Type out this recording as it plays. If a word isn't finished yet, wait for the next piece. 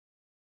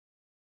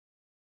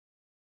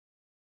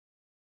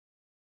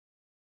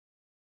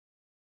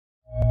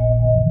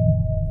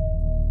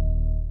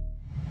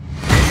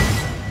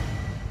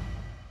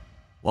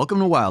Welcome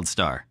to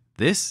Wildstar.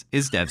 This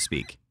is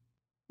DevSpeak.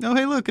 Oh,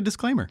 hey, look, a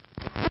disclaimer.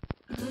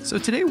 So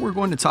today we're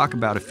going to talk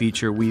about a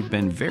feature we've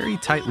been very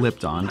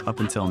tight-lipped on up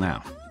until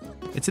now.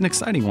 It's an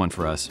exciting one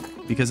for us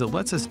because it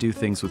lets us do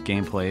things with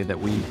gameplay that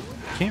we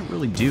can't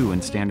really do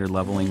in standard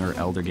leveling or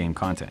Elder game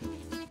content.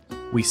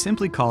 We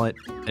simply call it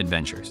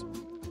adventures.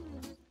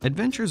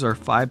 Adventures are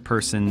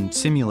 5-person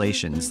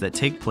simulations that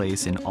take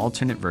place in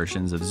alternate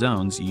versions of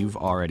zones you've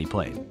already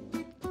played.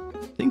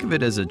 Think of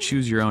it as a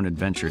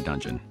choose-your-own-adventure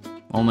dungeon,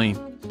 only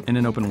in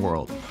an open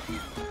world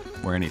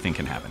where anything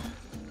can happen.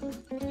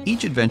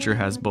 Each adventure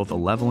has both a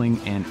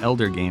leveling and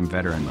Elder game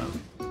veteran mode.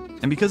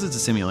 And because it's a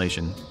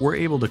simulation, we're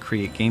able to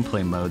create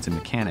gameplay modes and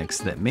mechanics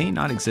that may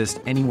not exist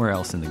anywhere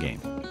else in the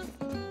game.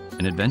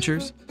 And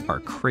adventures are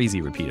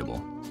crazy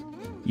repeatable.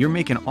 You're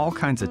making all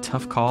kinds of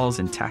tough calls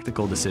and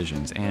tactical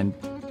decisions, and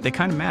they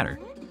kind of matter.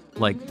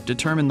 Like,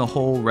 determine the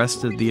whole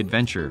rest of the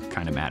adventure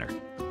kind of matter.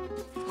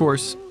 Of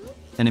course,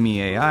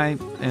 enemy AI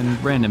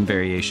and random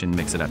variation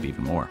mix it up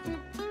even more.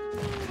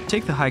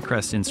 Take the High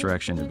Crest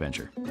Insurrection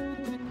adventure.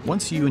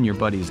 Once you and your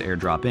buddies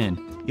airdrop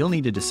in, you'll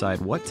need to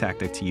decide what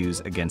tactic to use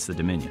against the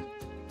Dominion.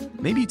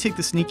 Maybe you take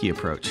the sneaky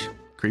approach,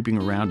 creeping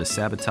around to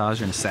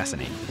sabotage and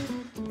assassinate.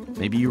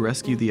 Maybe you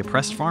rescue the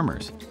oppressed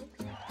farmers.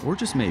 Or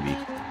just maybe,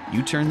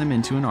 you turn them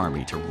into an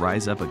army to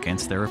rise up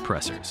against their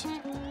oppressors.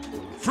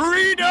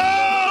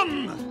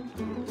 Freedom!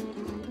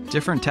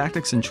 Different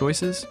tactics and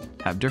choices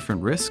have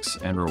different risks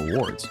and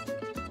rewards.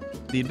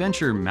 The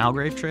adventure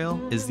Malgrave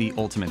Trail is the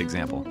ultimate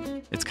example.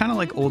 It's kind of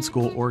like old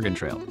school Oregon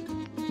Trail,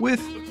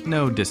 with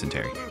no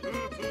dysentery.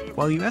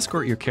 While you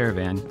escort your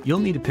caravan, you'll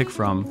need to pick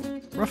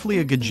from roughly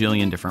a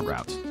gajillion different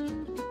routes.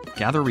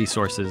 Gather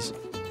resources,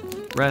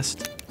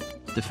 rest,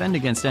 defend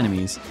against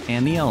enemies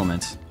and the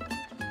elements,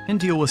 and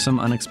deal with some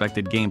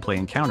unexpected gameplay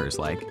encounters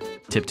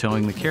like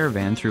tiptoeing the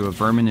caravan through a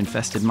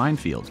vermin-infested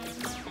minefield,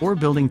 or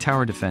building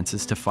tower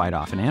defenses to fight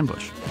off an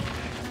ambush.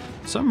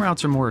 Some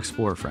routes are more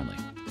explorer-friendly,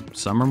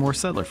 some are more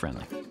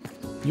settler-friendly.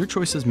 Your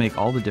choices make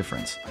all the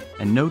difference,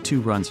 and no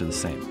two runs are the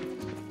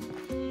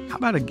same. How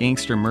about a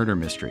gangster murder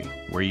mystery,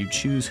 where you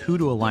choose who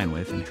to align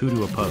with and who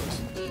to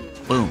oppose?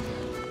 Boom.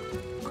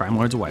 Crime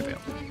Lord's a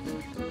wipeout.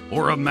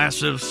 Or a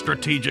massive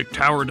strategic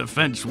tower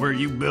defense where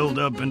you build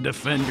up and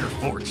defend your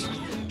forts.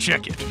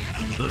 Check it.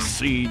 The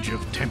Siege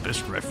of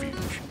Tempest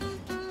Refuge.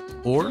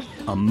 Or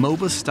a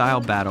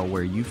MOBA-style battle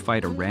where you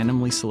fight a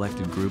randomly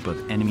selected group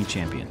of enemy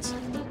champions.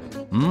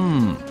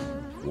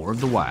 War of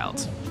the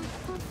Wilds.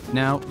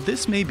 Now,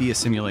 this may be a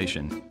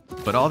simulation,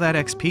 but all that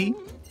XP,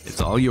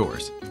 it's all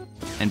yours.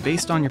 And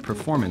based on your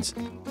performance,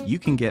 you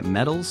can get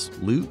medals,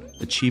 loot,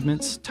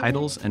 achievements,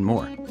 titles, and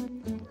more.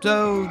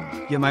 So,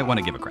 you might want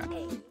to give a crap.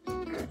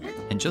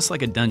 And just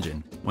like a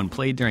dungeon, when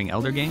played during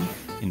Elder game,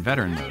 in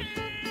veteran mode,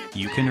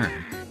 you can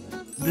earn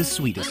the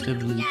sweetest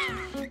of loot.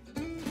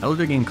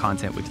 Elder game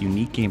content with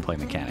unique gameplay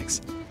mechanics,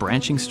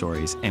 branching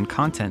stories, and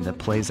content that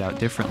plays out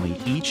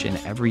differently each and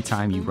every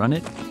time you run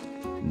it,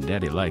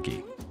 daddy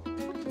likey.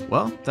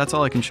 Well, that's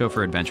all I can show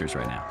for adventures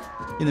right now.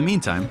 In the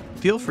meantime,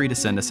 feel free to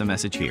send us a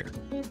message here,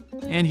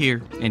 and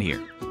here, and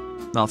here.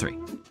 All three.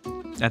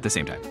 At the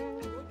same time.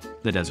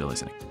 The devs are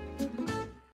listening.